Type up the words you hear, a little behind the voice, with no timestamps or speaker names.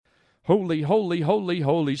Holy, holy, holy,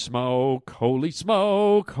 holy smoke. Holy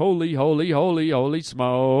smoke. Holy, holy, holy, holy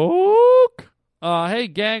smoke. Hey,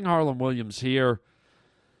 gang, Harlan Williams here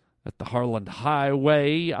at the Harland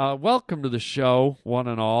Highway. Welcome to the show, one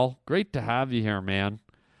and all. Great to have you here, man.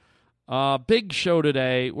 Big show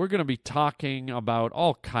today. We're going to be talking about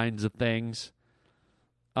all kinds of things.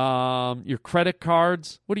 Your credit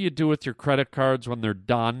cards. What do you do with your credit cards when they're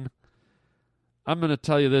done? I'm going to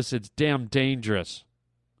tell you this. It's damn dangerous.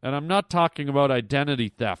 And I'm not talking about identity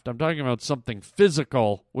theft. I'm talking about something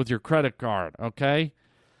physical with your credit card, okay?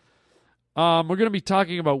 We're going to be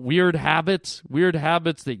talking about weird habits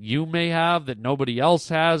that you may have that nobody else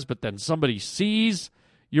has, but then somebody sees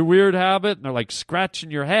your weird habit, and they're like scratching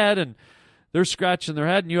your head, and they're scratching their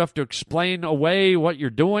head, and you have to explain away what you're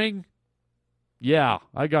doing. Yeah,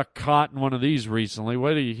 I got caught in one of these recently.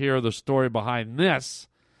 Wait till you hear the story behind this.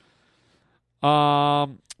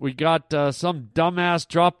 We got some dumbass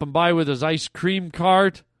dropping by with his ice cream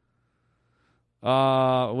cart,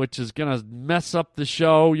 which is going to mess up the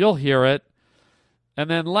show. You'll hear it. And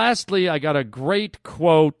then lastly, I got a great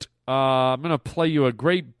quote. I'm going to play you a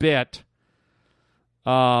great bit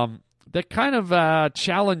that kind of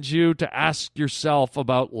challenge you to ask yourself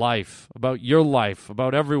about life, about your life,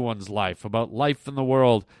 about everyone's life, about life in the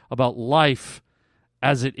world, about life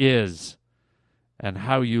as it is, and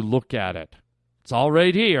how you look at it. It's all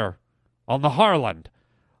right here on the Harland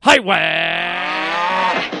Highway.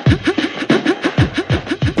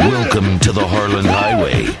 Welcome to the Harland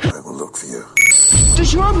Highway. I will look for you.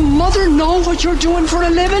 Does your mother know what you're doing for a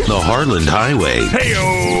living? The Harland Highway.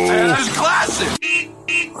 Hey-o! That's classic!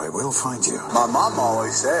 I will find you. My mom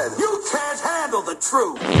always said, you can't handle the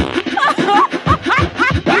truth!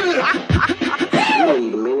 You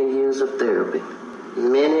need many years of therapy.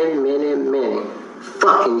 Many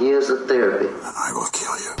fucking years of therapy. And I will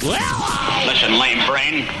kill you. Listen, lame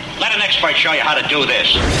brain. Let an expert show you how to do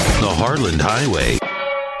this. The Harland Highway.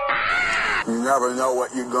 You never know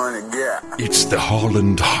what you're going to get. It's the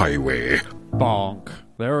Harland Highway. Bonk.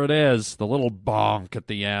 There it is, the little bonk at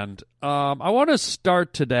the end. I want to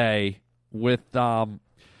start today with,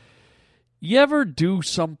 you ever do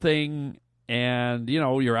something and,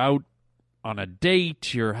 you're out on a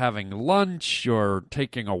date, you're having lunch, you're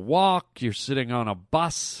taking a walk, you're sitting on a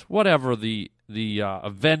bus, whatever the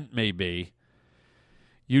event may be.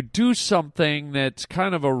 You do something that's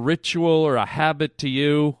kind of a ritual or a habit to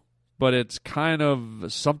you, but it's kind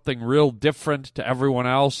of something real different to everyone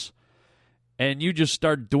else, and you just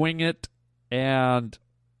start doing it, and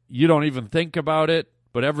you don't even think about it,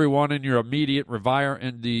 but everyone in your immediate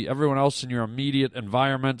everyone else in your immediate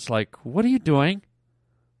environment's like, what are you doing?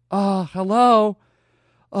 Hello?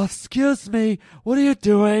 Excuse me, what are you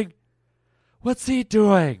doing? What's he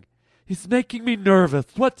doing? He's making me nervous.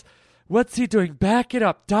 What's he doing? Back it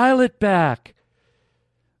up. Dial it back.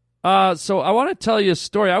 So I want to tell you a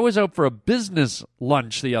story. I was out for a business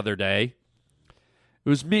lunch the other day. It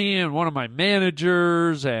was me and one of my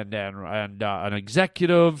managers and an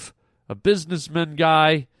executive, a businessman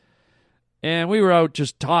guy. And we were out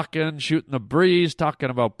just talking, shooting the breeze, talking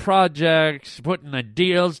about projects, putting the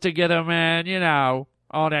deals together, man,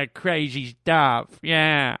 all that crazy stuff.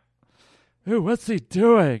 Yeah. Ooh, what's he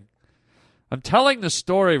doing? I'm telling the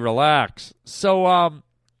story, relax. So,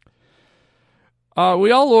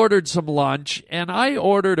 we all ordered some lunch, and I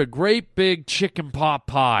ordered a great big chicken pot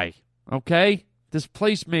pie, okay? This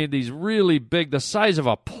place made these really big, the size of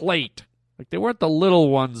a plate. Like, they weren't the little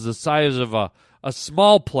ones the size of a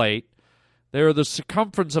small plate. They were the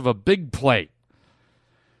circumference of a big plate.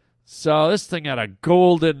 So this thing had a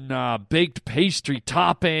golden baked pastry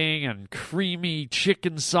topping and creamy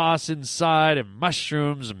chicken sauce inside and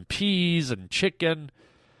mushrooms and peas and chicken.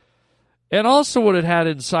 And also what it had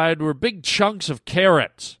inside were big chunks of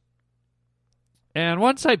carrots. And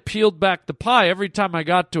once I peeled back the pie, every time I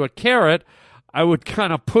got to a carrot, I would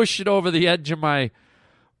kind of push it over the edge of my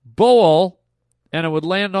bowl, and it would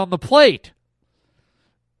land on the plate.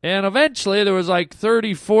 And eventually there was like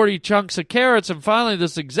 30, 40 chunks of carrots, and finally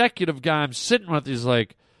this executive guy I'm sitting with, he's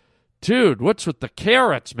like, dude, what's with the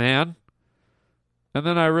carrots, man? And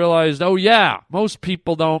then I realized, oh yeah, most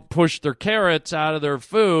people don't push their carrots out of their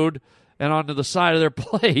food and onto the side of their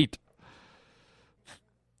plate.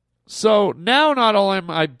 So now not only am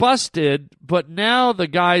I busted, but now the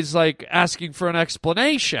guy's like asking for an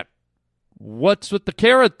explanation. What's with the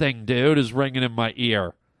carrot thing, dude, is ringing in my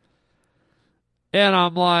ear. And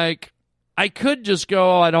I'm like, I could just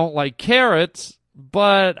go, I don't like carrots,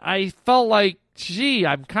 but I felt like, gee,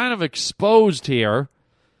 I'm kind of exposed here.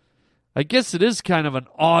 I guess it is kind of an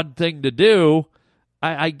odd thing to do.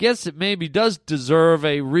 I guess it maybe does deserve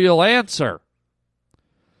a real answer.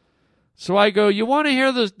 So I go, you want to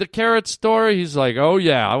hear the carrot story? He's like, oh,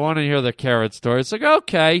 yeah, I want to hear the carrot story. It's like,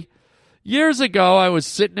 okay. Years ago, I was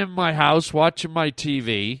sitting in my house watching my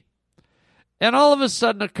TV, and all of a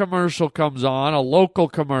sudden a commercial comes on, a local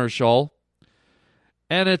commercial,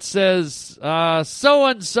 and it says,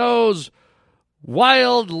 so-and-so's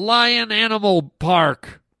Wild Lion Animal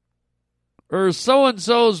Park, or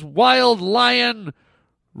so-and-so's Wild Lion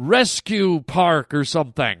Rescue Park or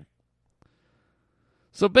something.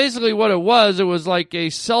 So basically what it was like a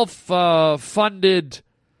self-funded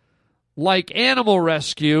like animal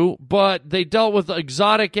rescue, but they dealt with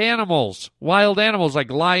exotic animals, wild animals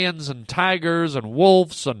like lions and tigers and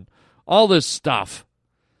wolves and all this stuff,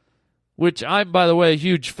 which I'm, by the way, a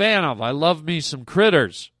huge fan of. I love me some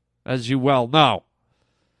critters, as you well know.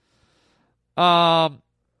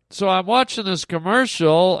 So I'm watching this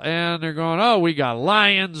commercial, and they're going, oh, we got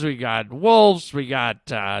lions, we got wolves, we got,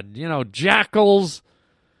 jackals,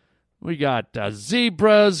 we got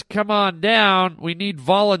zebras. Come on down. We need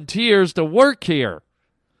volunteers to work here.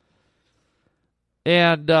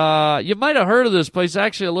 And you might have heard of this place.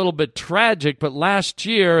 Actually, a little bit tragic, but last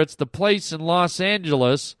year, it's the place in Los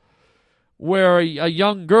Angeles where a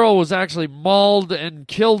young girl was actually mauled and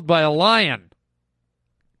killed by a lion.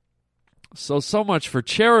 So much for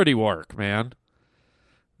charity work, man.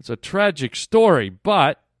 It's a tragic story,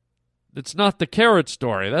 but it's not the carrot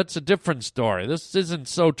story. That's a different story. This isn't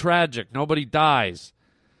so tragic. Nobody dies.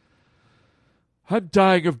 I'm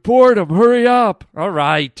dying of boredom. Hurry up. All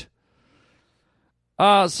right.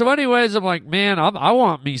 So anyways, I'm like, man, I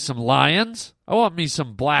want me some lions. I want me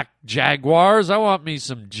some black jaguars. I want me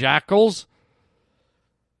some jackals.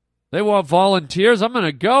 They want volunteers. I'm going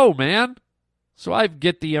to go, man. So I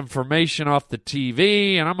get the information off the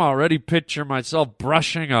TV, and I'm already picturing myself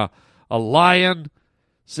brushing a lion,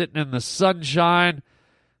 sitting in the sunshine,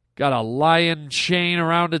 got a lion chain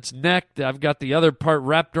around its neck. I've got the other part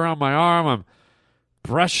wrapped around my arm. I'm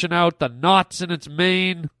brushing out the knots in its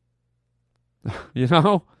mane. You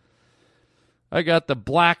know? I got the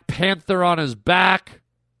Black Panther on his back,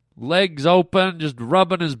 legs open, just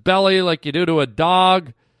rubbing his belly like you do to a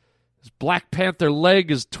dog. His Black Panther leg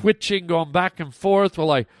is twitching, going back and forth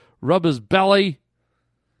while I rub his belly.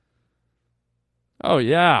 Oh,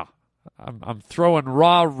 yeah. I'm throwing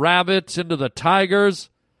raw rabbits into the tigers.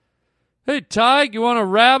 Hey, Tig, you want a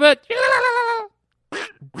rabbit?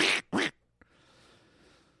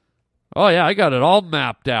 Oh, yeah, I got it all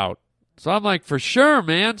mapped out. So I'm like, for sure,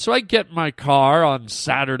 man. So I get in my car on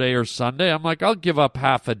Saturday or Sunday. I'm like, I'll give up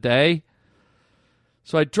half a day.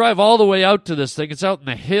 So I drive all the way out to this thing. It's out in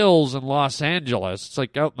the hills in Los Angeles. It's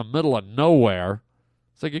like out in the middle of nowhere.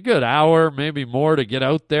 It's like a good hour, maybe more to get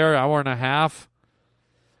out there, hour and a half.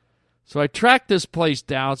 So I track this place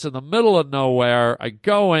down. It's in the middle of nowhere. I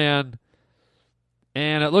go in,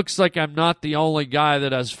 and it looks like I'm not the only guy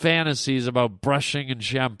that has fantasies about brushing and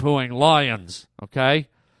shampooing lions, okay?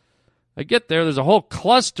 I get there. There's a whole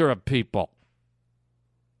cluster of people.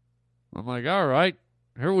 I'm like, all right,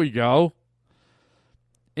 here we go.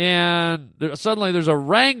 And suddenly there's a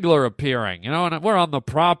wrangler appearing, and we're on the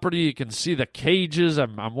property. You can see the cages.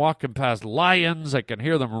 I'm walking past lions. I can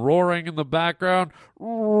hear them roaring in the background.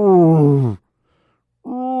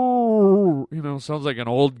 Sounds like an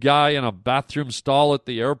old guy in a bathroom stall at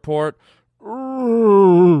the airport.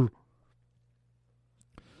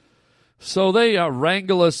 So they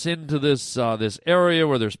wrangle us into this area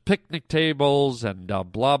where there's picnic tables and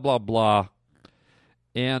blah, blah, blah.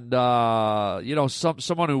 And,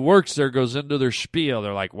 someone who works there goes into their spiel.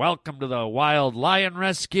 They're like, welcome to the Wild Lion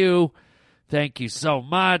Rescue. Thank you so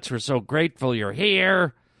much. We're so grateful you're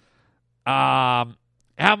here. How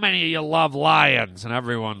many of you love lions? And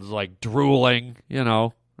everyone's like drooling,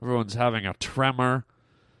 Everyone's having a tremor.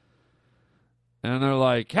 And they're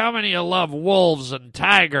like, how many of you love wolves and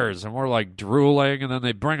tigers? And we're like drooling. And then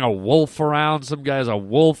they bring a wolf around. Some guy has a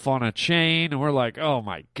wolf on a chain. And we're like, oh,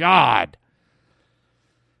 my God.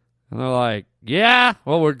 And they're like, yeah,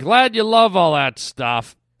 well, we're glad you love all that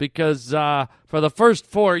stuff because for the first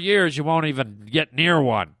 4 years, you won't even get near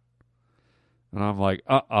one. And I'm like,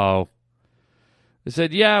 uh-oh. They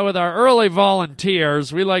said, yeah, with our early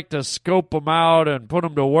volunteers, we like to scope them out and put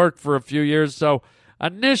them to work for a few years. So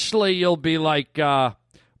initially, you'll be like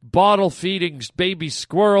bottle feeding baby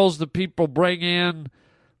squirrels that people bring in.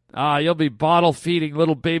 You'll be bottle feeding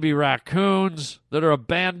little baby raccoons that are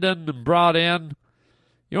abandoned and brought in.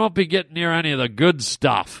 You won't be getting near any of the good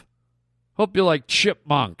stuff. Hope you like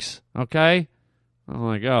chipmunks, okay? I'm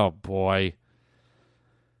like, oh, boy.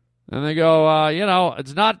 And they go,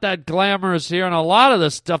 it's not that glamorous here, and a lot of the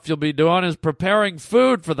stuff you'll be doing is preparing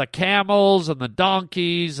food for the camels and the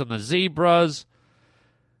donkeys and the zebras.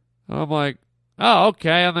 I'm like, oh,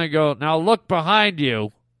 okay. And they go, now look behind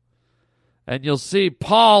you. And you'll see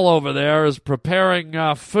Paul over there is preparing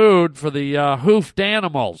food for the hoofed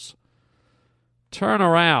animals. Turn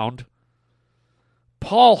around.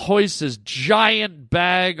 Paul hoists his giant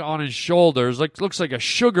bag on his shoulders. Looks like a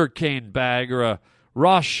sugar cane bag or a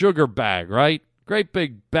raw sugar bag, right? Great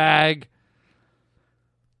big bag.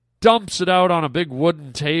 Dumps it out on a big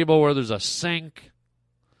wooden table where there's a sink.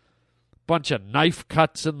 Bunch of knife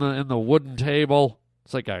cuts in the wooden table.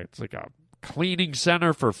 It's like a cleaning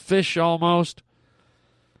center for fish almost.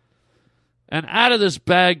 And out of this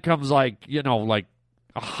bag comes like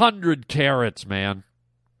 100 carrots, man.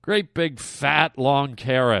 Great big fat long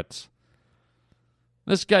carrots.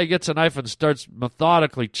 This guy gets a knife and starts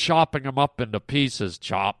methodically chopping them up into pieces.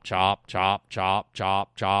 Chop, chop, chop, chop,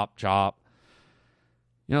 chop, chop, chop.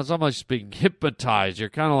 It's almost being hypnotized. You're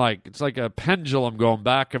kind of like, it's like a pendulum going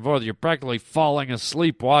back and forth. You're practically falling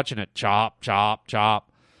asleep watching it. Chop, chop, chop.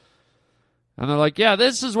 And they're like, yeah,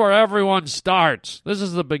 this is where everyone starts. This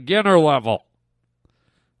is the beginner level.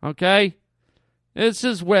 Okay? This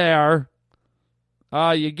is where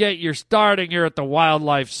you're starting here at the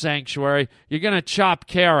wildlife sanctuary. You're going to chop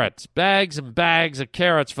carrots. Bags and bags of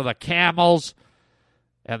carrots for the camels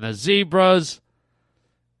and the zebras.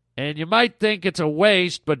 And you might think it's a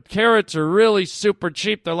waste, but carrots are really super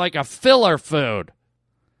cheap. They're like a filler food.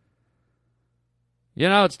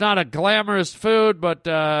 It's not a glamorous food, but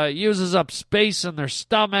it uses up space in their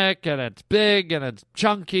stomach, and it's big, and it's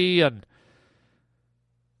chunky, and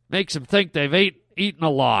makes them think they've eaten a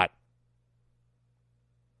lot.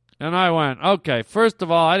 And I went, okay, first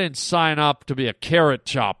of all, I didn't sign up to be a carrot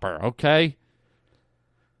chopper, okay?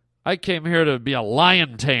 I came here to be a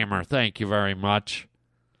lion tamer, thank you very much.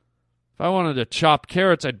 If I wanted to chop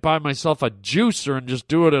carrots, I'd buy myself a juicer and just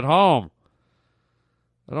do it at home.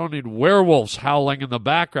 I don't need werewolves howling in the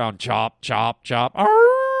background. Chop, chop, chop.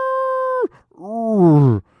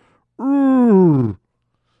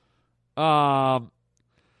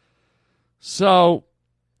 So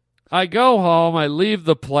I go home, I leave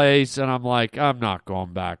the place, and I'm like, I'm not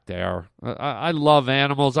going back there. I love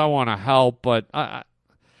animals. I want to help, but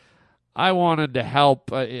I wanted to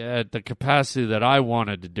help at the capacity that I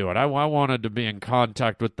wanted to do it. I wanted to be in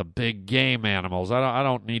contact with the big game animals. I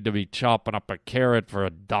don't need to be chopping up a carrot for a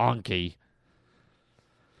donkey.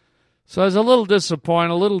 So I was a little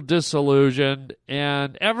disappointed, a little disillusioned,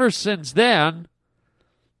 and ever since then,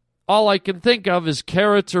 all I can think of is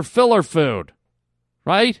carrots are filler food,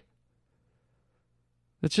 right?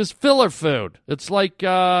 It's just filler food. It's like you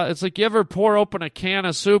ever pour open a can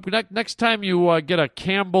of soup. Next time you get a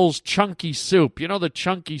Campbell's chunky soup, the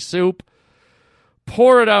chunky soup,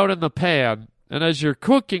 pour it out in the pan, and as you're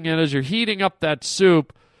cooking it, as you're heating up that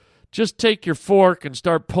soup, just take your fork and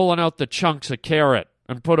start pulling out the chunks of carrot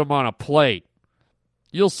and put them on a plate.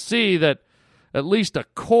 You'll see that at least a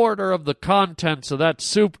quarter of the contents of that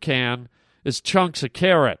soup can is chunks of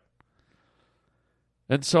carrot.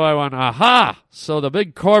 And so I went, aha, so the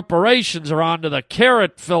big corporations are onto the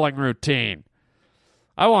carrot filling routine.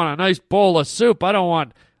 I want a nice bowl of soup. I don't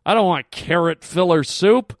want carrot filler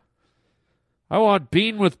soup. I want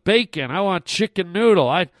bean with bacon. I want chicken noodle.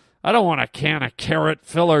 I don't want a can of carrot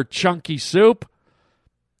filler chunky soup.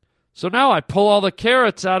 So now I pull all the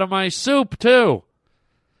carrots out of my soup too.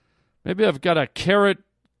 Maybe I've got a carrot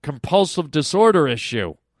compulsive disorder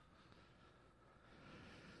issue.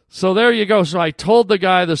 So there you go. So I told the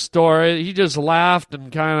guy the story. He just laughed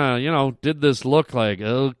and kind of, did this look like,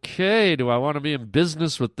 okay, do I want to be in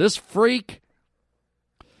business with this freak?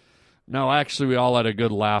 No, actually, we all had a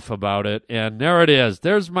good laugh about it. And there it is.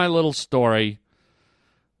 There's my little story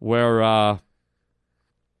where I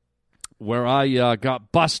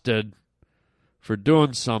got busted for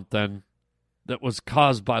doing something that was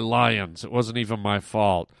caused by lions. It wasn't even my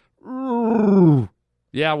fault.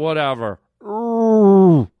 Yeah, whatever.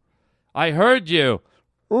 I heard you.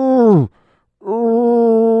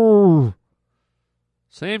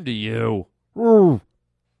 Same to you.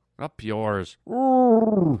 Up yours.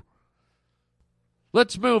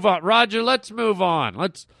 Let's move on. Roger, let's move on.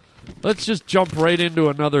 Let's just jump right into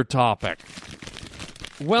another topic.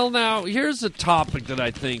 Well, now, here's a topic that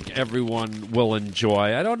I think everyone will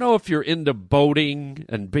enjoy. I don't know if you're into boating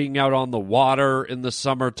and being out on the water in the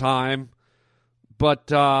summertime.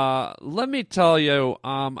 But let me tell you,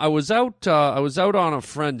 I was out on a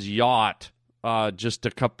friend's yacht just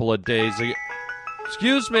a couple of days ago.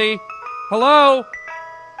 Excuse me. Hello?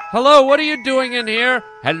 Hello, what are you doing in here?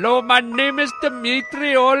 Hello, my name is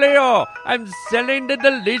DEMITRI OLIO. I'm selling the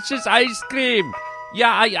delicious ice cream.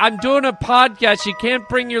 Yeah, I'm doing a podcast. You can't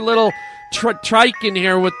bring your little trike in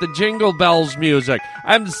here with the Jingle Bells music.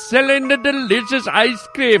 I'm selling the delicious ice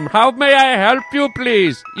cream. How may I help you,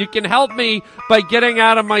 please? You can help me by getting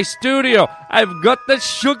out of my studio. I've got the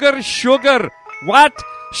sugar. What?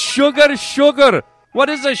 Sugar. What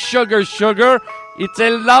is a sugar? It's a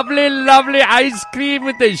lovely ice cream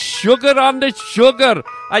with the sugar on the sugar.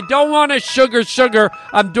 I don't want a sugar.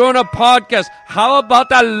 I'm doing a podcast. How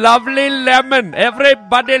about a lovely lemon?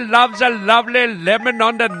 Everybody loves a lovely lemon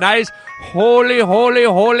on the nice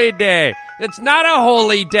holy day. It's not a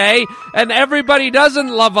holy day, and everybody doesn't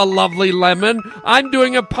love a lovely lemon. I'm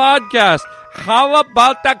doing a podcast. How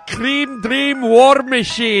about the Cream Dream War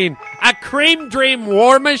Machine? A Cream Dream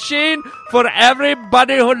War Machine for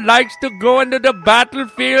everybody who likes to go into the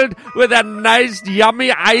battlefield with a nice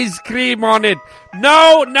yummy ice cream on it.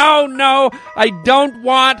 No. I don't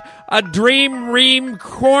want a Dream Ream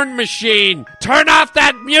corn machine. Turn off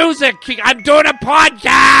that music. I'm doing a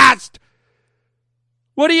podcast.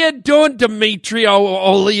 What are you doing, Dimitri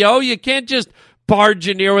Olio? You can't just barge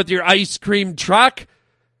in here with your ice cream truck.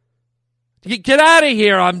 Get out of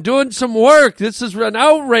here. I'm doing some work. This is an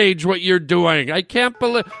outrage what you're doing. I can't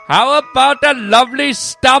believe. How about a lovely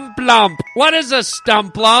stump lump? What is a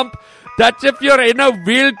stump lump? That's if you're in a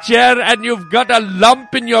wheelchair and you've got a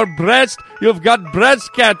lump in your breast. You've got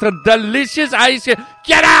breast cancer. Delicious ice cream.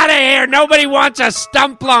 Get out of here. Nobody wants a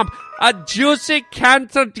stump lump. A juicy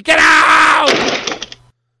cancer. Get out!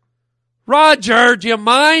 Roger, do you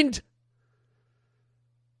mind?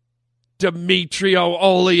 Dimitri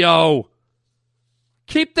Olio.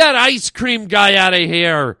 Keep that ice cream guy out of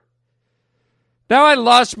here. Now I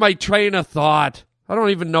lost my train of thought. I don't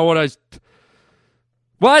even know what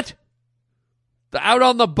What? Out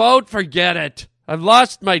on the boat? Forget it. I've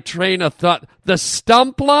lost my train of thought. The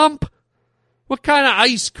stump lump? What kind of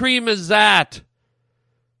ice cream is that?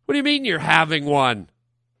 What do you mean you're having one?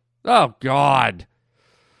 Oh, God.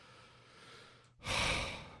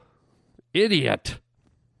 Idiot.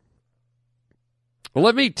 Well,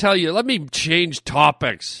 let me tell you, let me change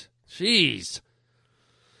topics. Jeez.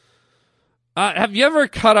 Have you ever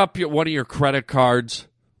cut up one of your credit cards?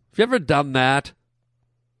 Have you ever done that?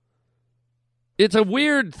 It's a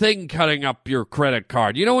weird thing, cutting up your credit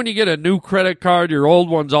card. You know when you get a new credit card, your old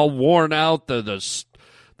one's all worn out, the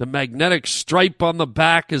magnetic stripe on the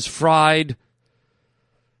back is fried.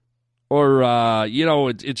 Or,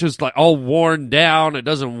 it's just like all worn down, it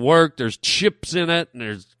doesn't work, there's chips in it, and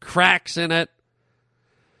there's cracks in it.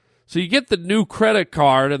 So you get the new credit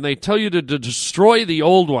card, and they tell you to destroy the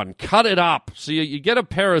old one, cut it up. So you get a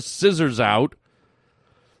pair of scissors out.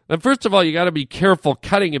 And first of all, you got to be careful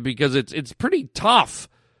cutting it because it's pretty tough.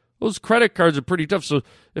 Those credit cards are pretty tough. So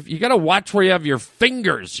if you got to watch where you have your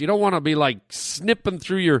fingers. You don't want to be like snipping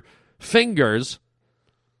through your fingers.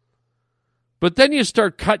 But then you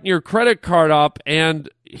start cutting your credit card up, and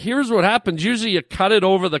here's what happens. Usually you cut it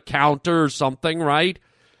over the counter or something, right?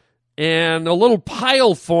 And a little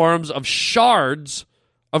pile forms of shards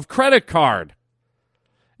of credit card.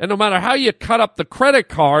 And no matter how you cut up the credit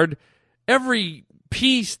card, every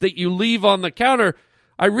piece that you leave on the counter,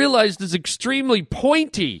 I realized, is extremely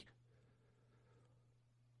pointy.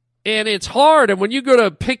 And it's hard. And when you go to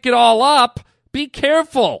pick it all up, be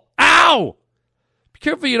careful. Ow! Be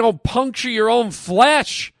careful you don't puncture your own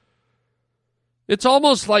flesh. It's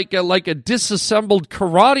almost like a disassembled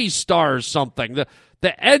karate star or something.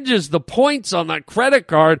 The edges, the points on that credit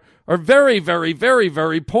card are very, very, very,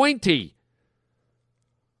 very pointy.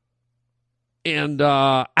 And,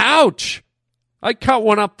 ouch! I cut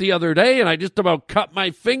one up the other day, and I just about cut my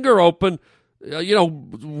finger open,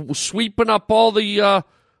 sweeping up all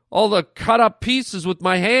the cut-up pieces with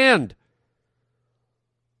my hand.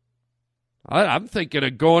 I'm thinking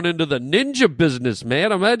of going into the ninja business,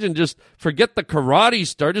 man. Imagine just forget the karate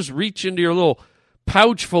star. Just reach into your little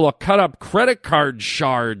pouch full of cut-up credit card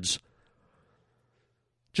shards.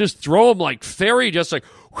 Just throw them like fairy, just like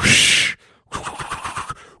whoosh,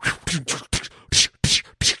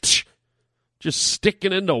 just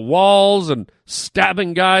sticking into walls and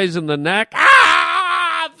stabbing guys in the neck.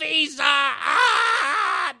 Visa!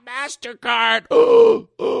 MasterCard!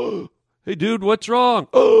 Hey, dude, what's wrong?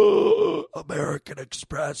 American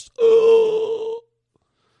Express.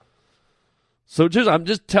 So I'm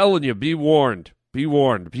just telling you, be warned. Be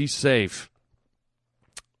warned. Be safe.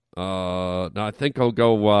 Now I think I'll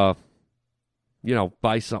go,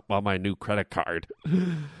 buy something on my new credit card.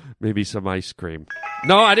 Maybe some ice cream.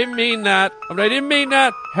 No, I didn't mean that.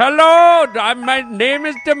 Hello, my name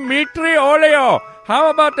is Dimitri Olio.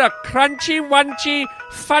 How about the crunchy wunchy,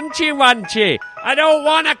 funchy wunchy? I don't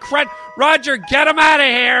want a Roger, get him out of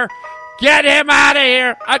here. Get him out of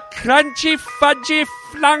here! A crunchy, fudgy,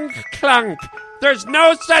 flunk, clunk. There's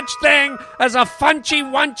no such thing as a funchy,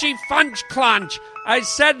 wunchy, funch, clunch. I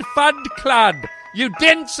said fud clud. You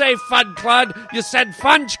didn't say fud clud. You said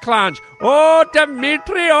funch clunch. Oh,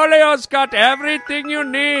 DEMITRI Olio's got everything you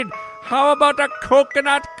need. How about a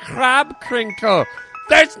coconut crab crinkle?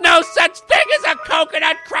 There's no such thing as a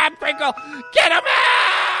coconut crab crinkle. Get him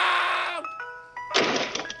out!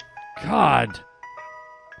 God.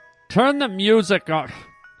 Turn the music on.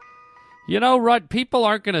 You know, Rod, people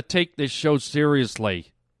aren't going to take this show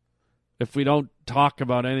seriously if we don't talk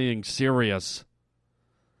about anything serious.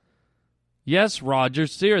 Yes, Roger,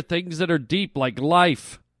 there are things that are deep, like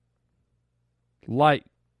life. Life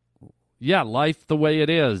the way it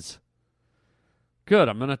is. Good,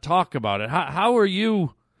 I'm going to talk about it. How are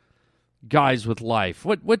you guys with life?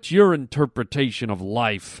 What's your interpretation of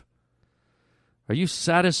life? Are you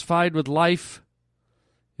satisfied with life?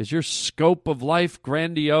 Is your scope of life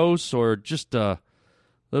grandiose or just a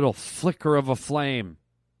little flicker of a flame?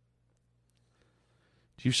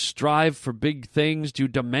 Do you strive for big things? Do you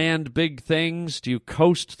demand big things? Do you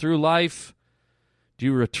coast through life? Do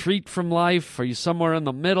you retreat from life? Are you somewhere in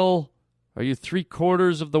the middle? Are you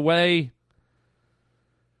 3/4 of the way?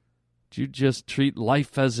 Do you just treat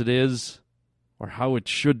life as it is or how it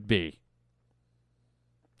should be?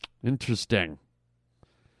 Interesting.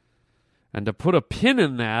 And to put a pin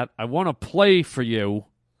in that, I want to play for you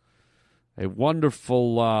a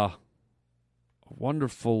wonderful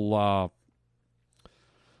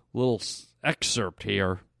little excerpt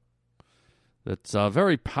here that's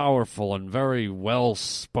very powerful and very well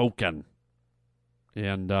spoken.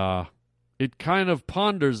 And it kind of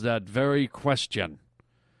ponders that very question.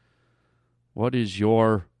 What is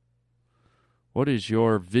your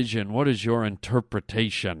vision? What is your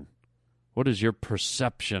interpretation? What is your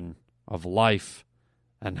perception of life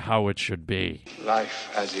and how it should be?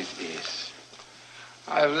 Life as it is.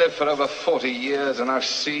 I've lived for over 40 years and I've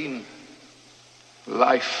seen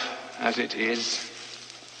life as it is.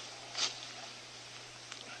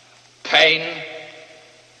 Pain,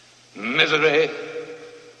 misery,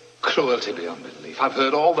 cruelty beyond belief. I've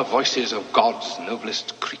heard all the voices of God's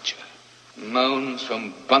noblest creature. Moans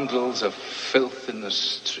from bundles of filth in the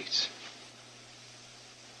streets.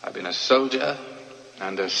 I've been a soldier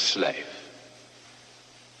and a slave.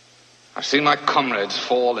 I've seen my comrades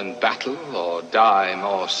fall in battle or die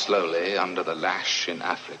more slowly under the lash in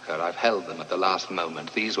Africa. I've held them at the last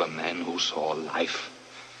moment. These were men who saw life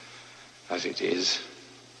as it is,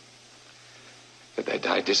 but they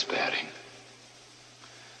died despairing.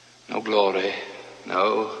 No glory,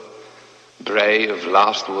 no brave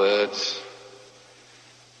last words,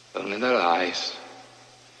 only their eyes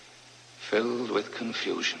filled with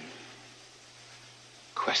confusion,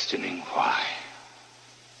 questioning why.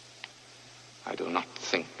 I do not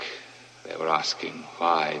think they were asking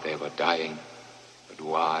why they were dying, but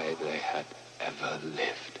why they had ever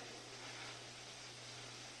lived.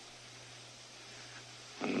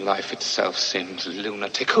 And life itself seems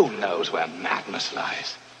lunatic. Who knows where madness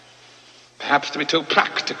lies? Perhaps to be too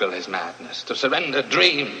practical is madness. To surrender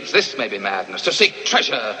dreams, this may be madness. To seek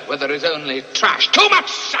treasure where there is only trash. Too much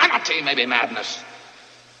sanity may be madness.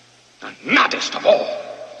 And maddest of all,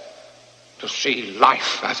 to see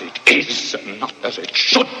life as it is and not as it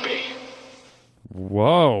should be.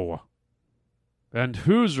 Whoa. And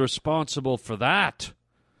who's responsible for that?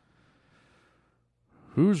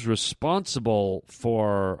 Who's responsible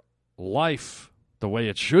for life the way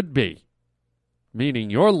it should be? Meaning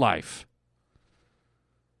your life.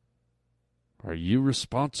 Are you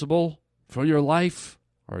responsible for your life?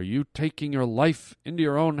 Are you taking your life into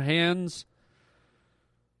your own hands?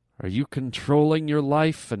 Are you controlling your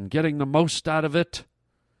life and getting the most out of it?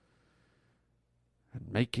 And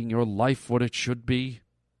making your life what it should be?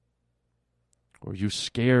 Or are you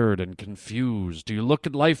scared and confused? Do you look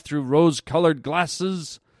at life through rose-colored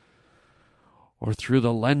glasses? Or through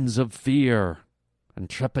the lens of fear and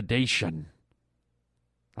trepidation?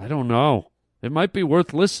 I don't know. It might be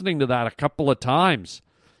worth listening to that a couple of times.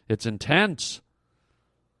 It's intense.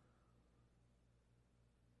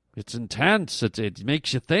 It's intense. It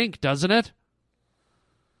makes you think, doesn't it?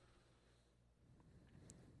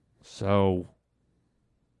 So,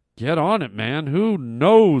 get on it, man. Who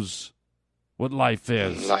knows what life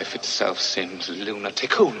is? Life itself seems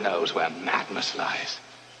lunatic. Who knows where madness lies?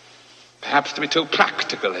 Perhaps to be too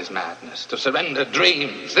practical is madness. To surrender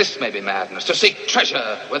dreams, this may be madness. To seek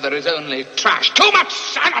treasure where there is only trash. Too much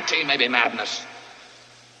sanity may be madness.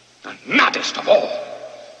 And maddest of all,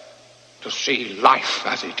 to see life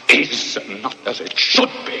as it is and not as it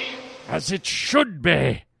should be. As it should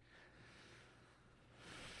be.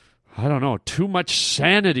 I don't know, too much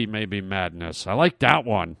sanity may be madness. I like that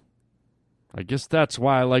one. I guess that's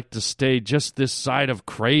why I like to stay just this side of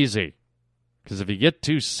crazy. Because if you get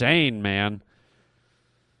too sane, man,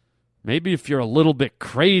 maybe if you're a little bit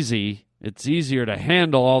crazy, it's easier to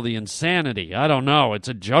handle all the insanity. I don't know. It's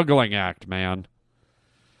a juggling act, man.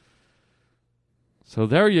 So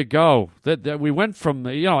there you go. That we went from,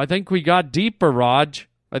 I think we got deeper, Raj.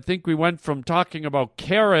 I think we went from talking about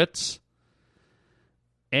carrots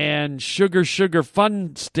and sugar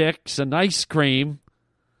fun sticks and ice cream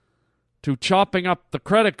to chopping up the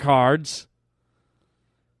credit cards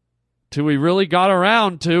till we really got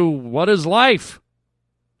around to what is life?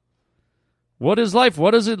 What is life?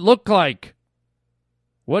 What does it look like?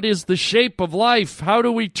 What is the shape of life? How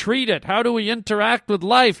do we treat it? How do we interact with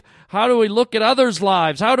life? How do we look at others'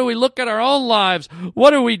 lives? How do we look at our own lives?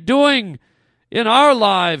 What are we doing in our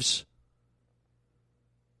lives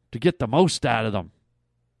to get the most out of them?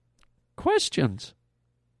 Questions.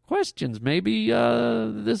 Maybe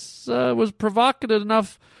this was provocative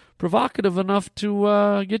enough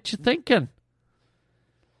to get you thinking.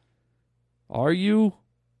 Are you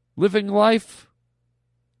living life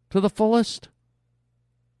to the fullest?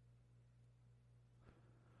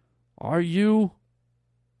 Are you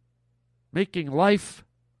making life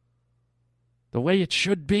the way it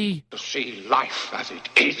should be? To see life as it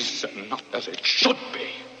is and not as it should be.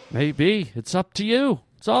 Maybe. It's up to you.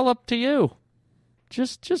 It's all up to you.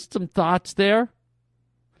 Just some thoughts there.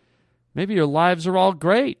 Maybe your lives are all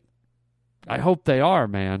great. I hope they are,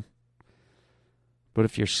 man. But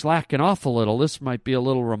if you're slacking off a little, this might be a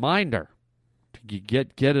little reminder. You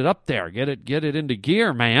get it up there. Get it into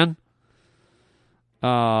gear, man.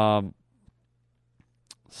 So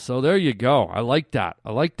there you go. I like that.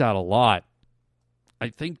 I like that a lot. I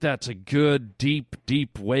think that's a good,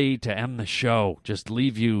 deep way to end the show. Just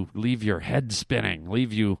leave your head spinning,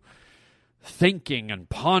 leave you thinking and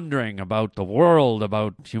pondering about the world,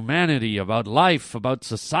 about humanity, about life, about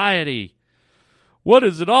society. What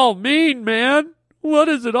does it all mean, man? What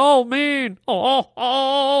does it all mean?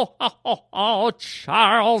 Oh,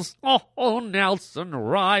 Charles. Oh, Nelson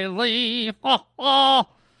Riley. Oh.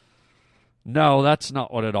 No, that's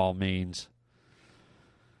not what it all means.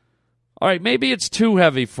 All right, maybe it's too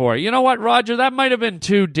heavy for you. You know what, Roger? That might have been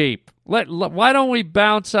too deep. Why don't we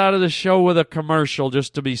bounce out of the show with a commercial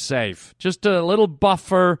just to be safe? Just a little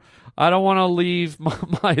buffer. I don't want to leave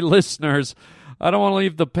my listeners. I don't want to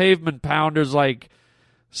leave the pavement pounders like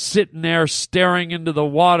sitting there staring into the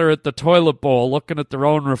water at the toilet bowl, looking at their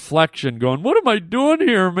own reflection, going, what am I doing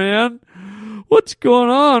here, man? What's going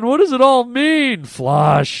on? What does it all mean?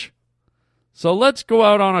 Flush. So let's go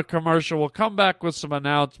out on a commercial. We'll come back with some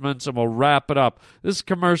announcements, and we'll wrap it up. This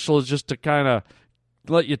commercial is just to kind of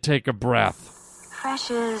let you take a breath.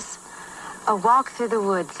 Fresh is a walk through the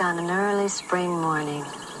woods on an early spring morning.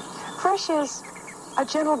 Fresh is a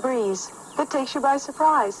gentle breeze that takes you by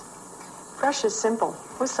surprise. Fresh is simple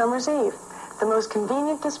with Summer's Eve, the most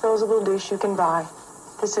convenient disposable douche you can buy.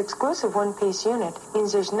 This exclusive one-piece unit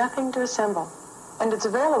means there's nothing to assemble, and it's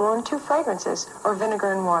available in 2 fragrances or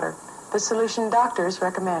vinegar and water, the solution doctors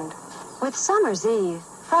recommend. With Summer's Eve,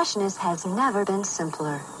 freshness has never been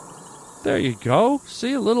simpler. There you go.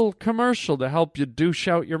 See, a little commercial to help you douche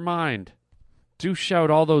out your mind. Douche out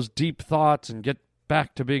all those deep thoughts and get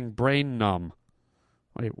back to being brain numb.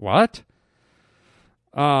 Wait, what?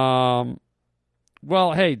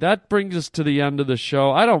 Well, hey, that brings us to the end of the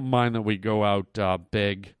show. I don't mind that we go out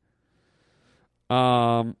big.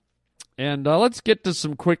 And let's get to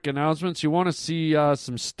some quick announcements. You want to see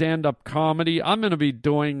some stand-up comedy? I'm going to be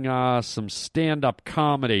doing some stand-up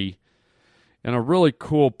comedy in a really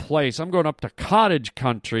cool place. I'm going up to Cottage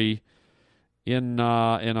Country in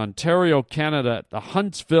Ontario, Canada, at the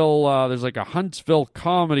Huntsville. There's like a Huntsville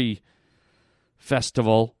comedy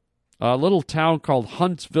festival. A little town called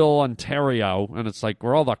Huntsville, Ontario, and it's like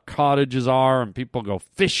where all the cottages are and people go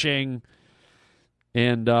fishing.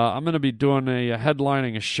 And I'm going to be doing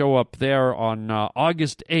headlining a show up there on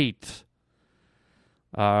August 8th.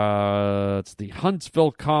 It's the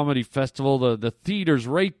Huntsville Comedy Festival. The theater's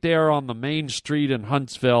right there on the main street in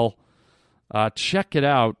Huntsville. Check it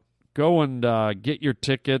out. Go and get your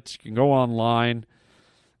tickets. You can go online.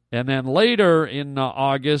 And then later in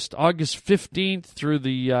August 15th through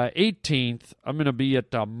the 18th, I'm going to be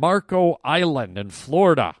at Marco Island in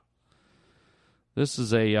Florida. This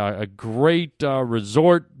is a great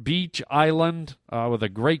resort beach island with a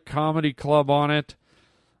great comedy club on it.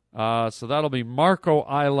 So that'll be Marco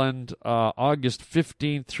Island, August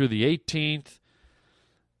 15th through the 18th.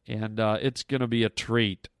 And it's going to be a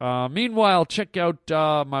treat. Meanwhile, check out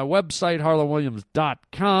my website,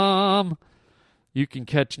 harlanwilliams.com. You can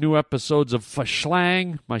catch new episodes of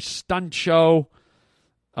Verschlang, my stunt show.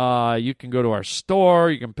 You can go to our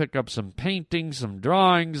store. You can pick up some paintings, some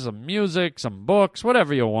drawings, some music, some books,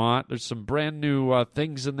 whatever you want. There's some brand new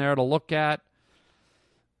things in there to look at.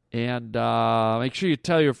 And make sure you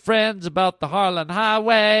tell your friends about the Harlan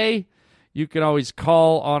Highway. You can always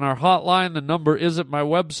call on our hotline. The number is at my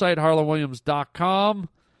website, harlanwilliams.com.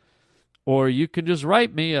 Or you can just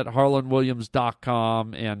write me at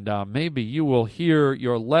harlanwilliams.com, and maybe you will hear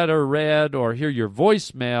your letter read or hear your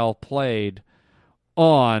voicemail played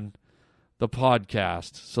on the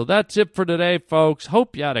podcast. So that's it for today, folks.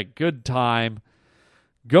 Hope you had a good time.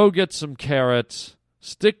 Go get some carrots,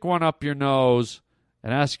 stick one up your nose,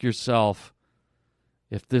 and ask yourself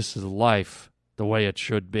if this is life the way it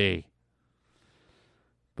should be.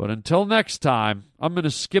 But until next time, I'm going to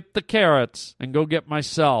skip the carrots and go get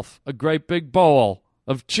myself a great big bowl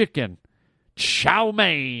of chicken chow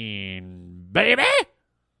mein, baby!